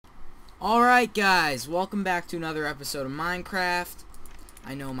Alright guys, welcome back to another episode of Minecraft.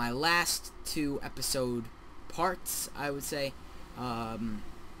 I know my last two episode parts, I would say,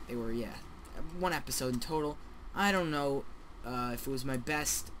 they were, one episode in total. I don't know if it was my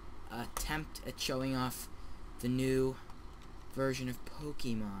best attempt at showing off the new version of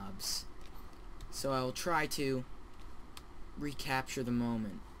Pokemobs. So I will try to recapture the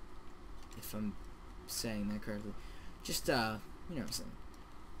moment, if I'm saying that correctly. Just, you know what I'm saying.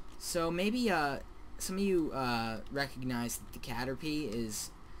 So maybe some of you recognize that the Caterpie is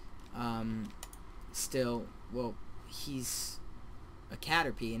still, well, he's a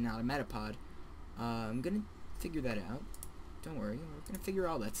Caterpie and not a Metapod. I'm gonna figure that out. Don't worry, we're gonna figure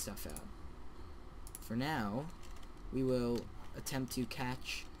all that stuff out. For now, we will attempt to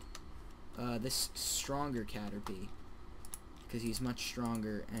catch this stronger Caterpie, because he's much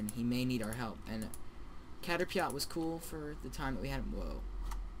stronger and he may need our help. And Caterpie was cool for the time that we had him. Whoa,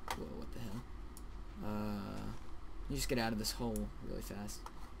 what the hell? You just get out of this hole really fast.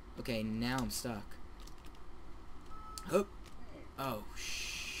 Okay, now I'm stuck. Oh,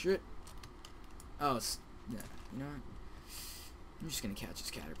 shit. Oh, no, you know what? I'm just gonna catch this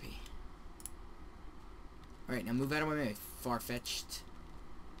Caterpie. Alright, now move out of my way, far-fetched.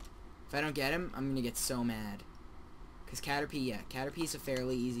 If I don't get him, I'm gonna get so mad. Because Caterpie is a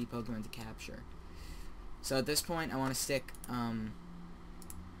fairly easy Pokemon to capture. So at this point, I want to stick,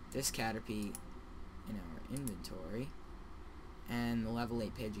 this Caterpie in our inventory, and the level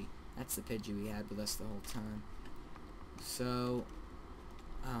 8 Pidgey. That's the Pidgey we had with us the whole time. So,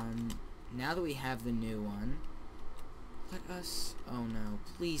 now that we have the new one, let us, oh no,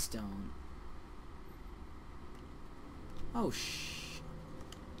 please don't. Oh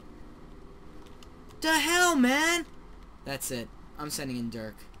the hell, man! That's it. I'm sending in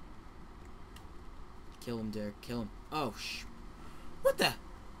Dirk. Kill him, Dirk. Kill him. Oh, what the?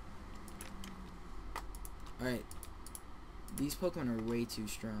 Alright. These Pokemon are way too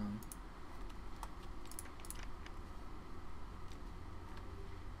strong.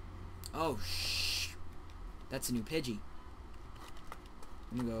 Oh, that's a new Pidgey.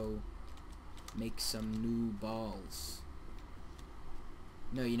 I'm gonna go make some new balls.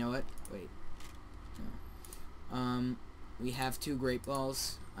 No, you know what? Wait. No. We have 2 Great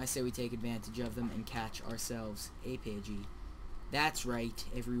Balls. I say we take advantage of them and catch ourselves a Pidgey. That's right,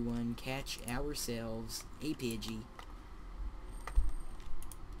 everyone. Catch ourselves a Pidgey.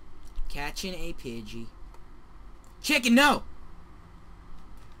 Catching a Pidgey. Chicken, no!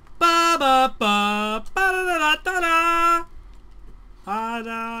 Ba ba ba ba da da da da da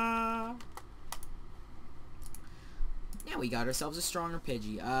da. Yeah, we got ourselves a stronger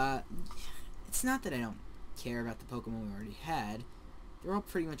Pidgey. It's not that I don't care about the Pokemon we already had. They're all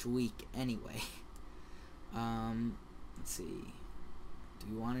pretty much weak anyway. Let's see. Do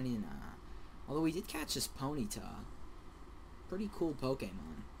we want any? Nah. Although we did catch this Ponyta. Pretty cool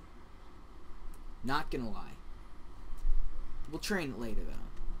Pokemon. Not gonna lie. We'll train it later though.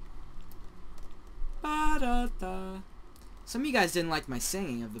 Ba-da-da. Some of you guys didn't like my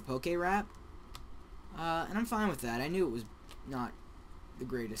singing of the Poke Rap. And I'm fine with that. I knew it was not the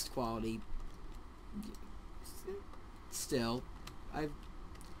greatest quality. Still,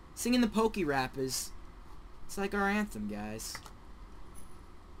 singing the Poke Rap it's like our anthem, guys.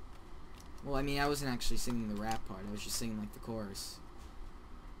 Well, I mean, I wasn't actually singing the rap part. I was just singing, like, the chorus.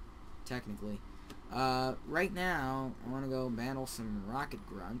 Technically. Right now, I want to go battle some Rocket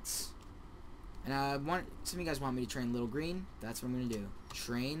Grunts. And some of you guys want me to train Little Green. That's what I'm going to do.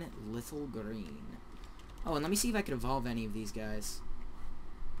 Train Little Green. Oh, and let me see if I can evolve any of these guys.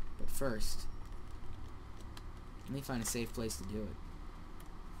 But first, let me find a safe place to do it.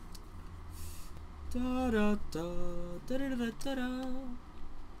 Da da da da da da da da.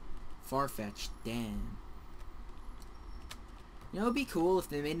 Farfetch'd, damn. You know, it'd be cool if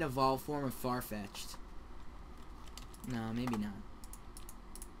they made an evolved form of Farfetch'd. No, maybe not.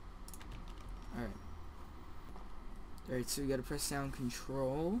 Alright. Alright, so we gotta press down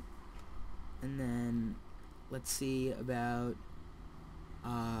Control. And then, let's see about,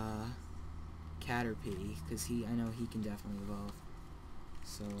 Caterpie, because I know he can definitely evolve.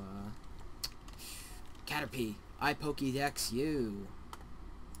 So, Caterpie, I Pokédex you.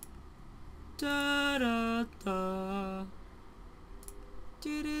 Da da da.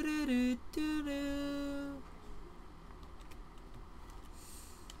 Do do do do do do.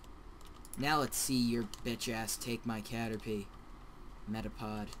 Now let's see your bitch ass take my Caterpie.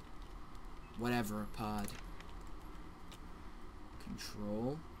 Metapod. Whatever a pod.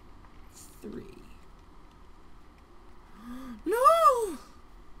 Control 3. No!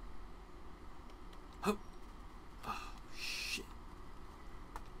 Oh, shit.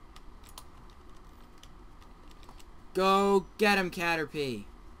 Go get him, Caterpie.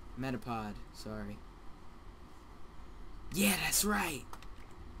 Metapod, sorry. Yeah, that's right.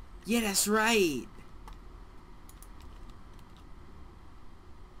 Yeah, that's right.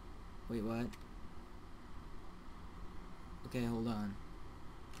 Wait, what? Okay, hold on.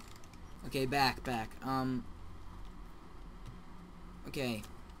 Okay, back. Okay.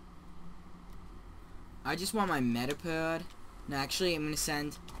 I just want my Metapod. No, actually, I'm gonna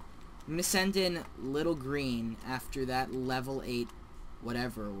send in Little Green after that level 8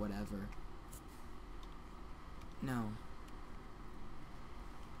 whatever. No.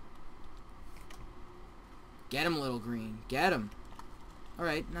 Get him, Little Green. Get him.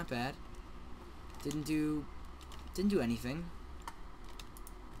 Alright, not bad. Didn't do anything.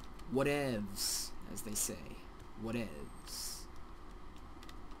 Whatevs, as they say. Whatevs.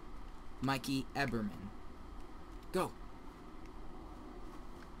 Mikey Eberman. Go.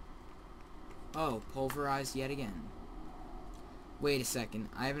 Oh, pulverized yet again. Wait a second.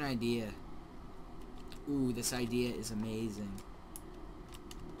 I have an idea. Ooh, this idea is amazing.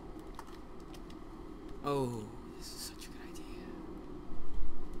 Oh, this is such a good idea.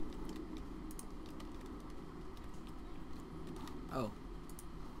 Oh.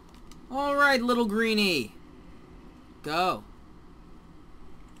 Alright, little greenie. Go.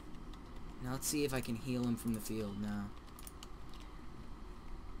 Now let's see if I can heal him from the field now.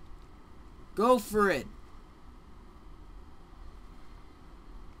 Go for it.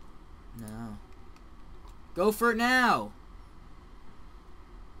 No. Go for it now.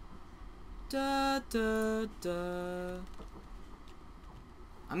 Da da da.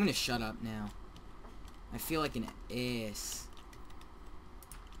 I'm gonna shut up now. I feel like an ass.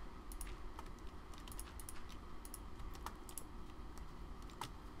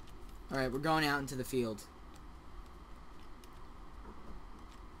 Alright, we're going out into the field.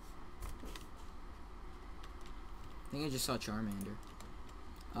 I think I just saw Charmander.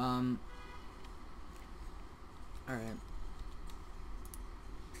 Alright.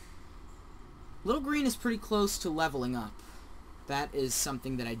 Little Green is pretty close to leveling up. That is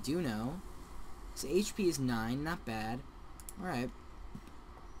something that I do know. His HP is 9, not bad. Alright.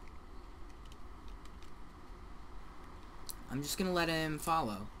 I'm just gonna let him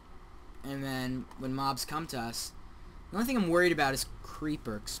follow. And then, when mobs come to us, the only thing I'm worried about is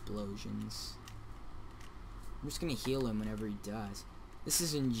creeper explosions. I'm just gonna heal him whenever he dies. This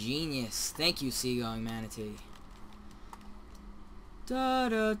is ingenious. Thank you, Seagoing Manatee. Da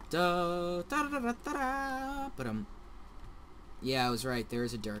da da da da da da. But yeah, I was right. There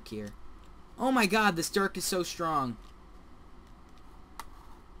is a Dirk here. Oh my God, this Dirk is so strong.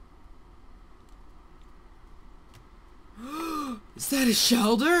 Is that a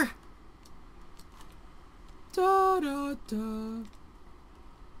Shelter? Da da da.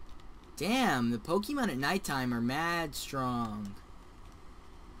 Damn, the Pokemon at nighttime are mad strong.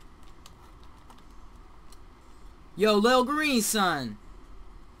 Yo, Lil Green, son!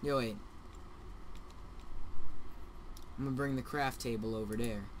 Yo, wait. I'm gonna bring the craft table over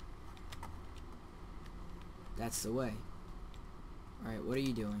there. That's the way. Alright, what are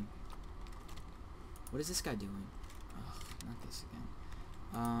you doing? What is this guy doing? Ugh, not this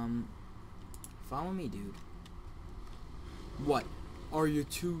again. Follow me, dude. What? Are you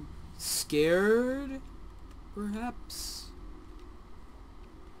too scared? Perhaps?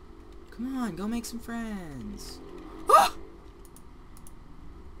 Come on, go make some friends. Ah!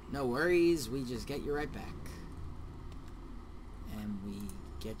 No worries, we just get you right back. And we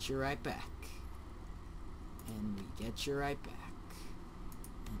get you right back. And we get you right back.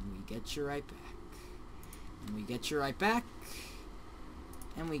 And we get you right back. And we get you right back.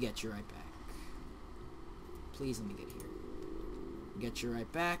 And we get you right back. Please let me get here. We get you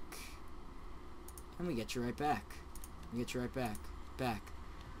right back. And we get you right back. We get you right back. Back.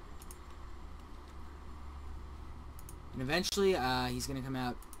 And eventually, he's gonna come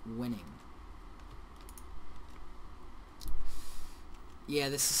out winning. Yeah,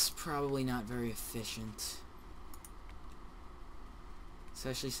 this is probably not very efficient.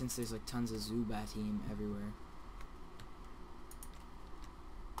 Especially since there's like tons of Zubat team everywhere.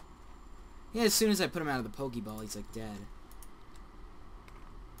 Yeah, as soon as I put him out of the Pokeball, he's like dead.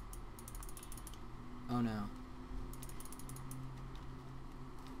 Oh no.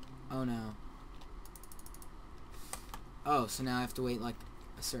 Oh no. Oh, so now I have to wait like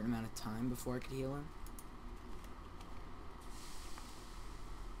a certain amount of time before I could heal him?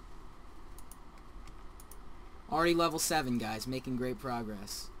 Already level 7, guys, making great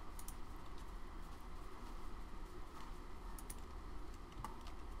progress.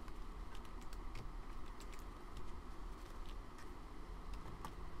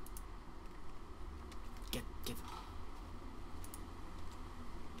 Get.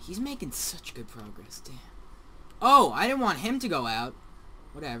 He's making such good progress, damn. Oh, I didn't want him to go out.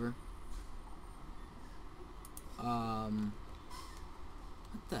 Whatever. What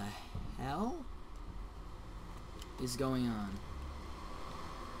the hell is going on?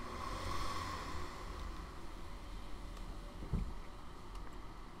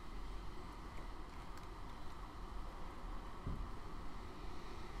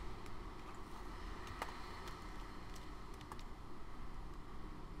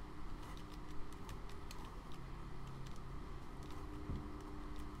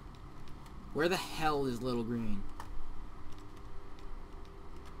 Where the hell is Little Green?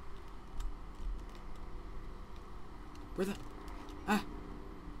 Where the... Ah!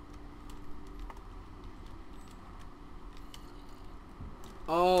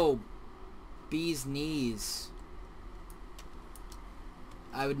 Oh! Bee's knees.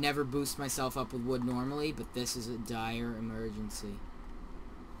 I would never boost myself up with wood normally, but this is a dire emergency.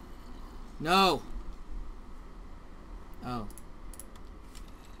 No! Oh.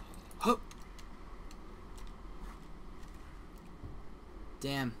 Huh!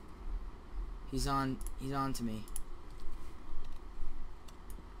 Damn. He's on to me.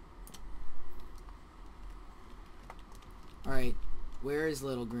 Alright, where is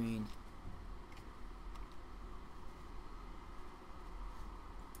Little Green?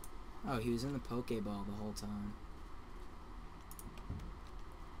 Oh, he was in the Pokeball the whole time.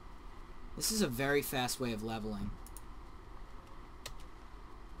 This is a very fast way of leveling.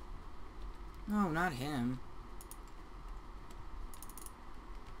 No, not him.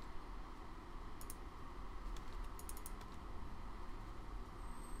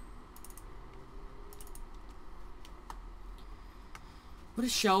 What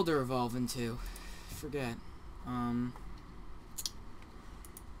does Shelder evolve into? Forget.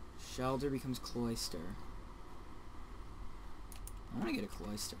 Shelder becomes Cloyster. I want to get a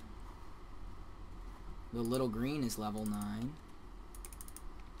Cloyster. The Little Green is level 9.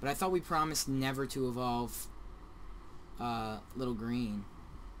 But I thought we promised never to evolve Little Green.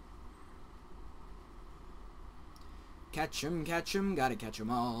 Catch 'em, gotta catch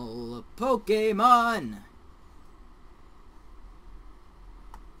 'em all. Pokemon!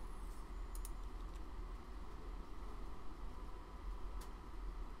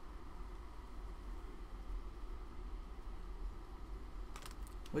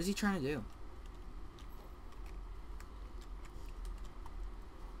 What is he trying to do?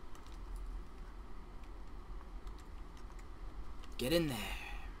 Get in there.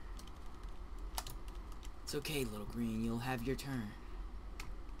 It's okay, Little Green. You'll have your turn.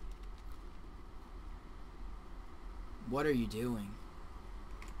 What are you doing?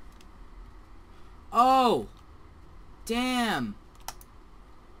 Oh! Damn!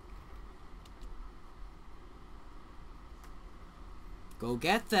 Go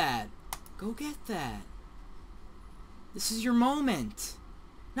get that. Go get that. This is your moment.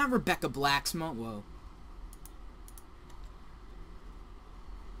 Not Rebecca Black's moment. Whoa.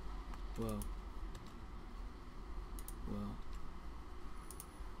 Whoa. Whoa.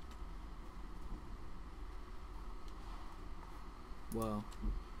 Whoa.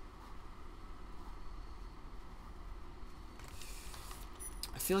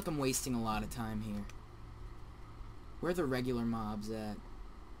 I feel like I'm wasting a lot of time here. Where are the regular mobs at?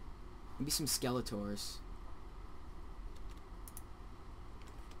 Maybe some Skeletors.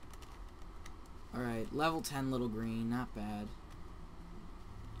 Alright, level 10 Little Green, not bad.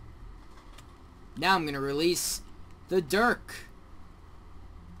 Now I'm gonna release the Dirk.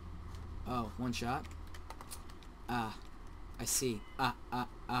 Oh, one shot? Ah, I see.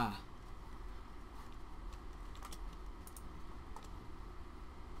 Ah.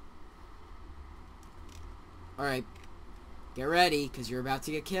 Alright. Get ready, because you're about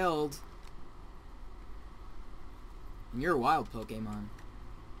to get killed. And you're a wild Pokemon.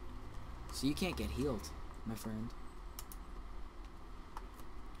 So you can't get healed, my friend.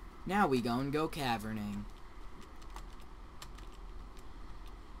 Now we go caverning.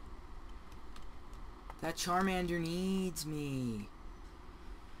 That Charmander needs me.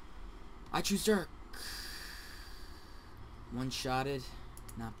 I choose Dirk. One-shotted,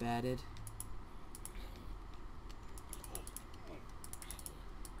 not batted.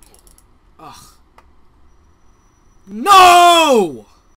 Ugh. No!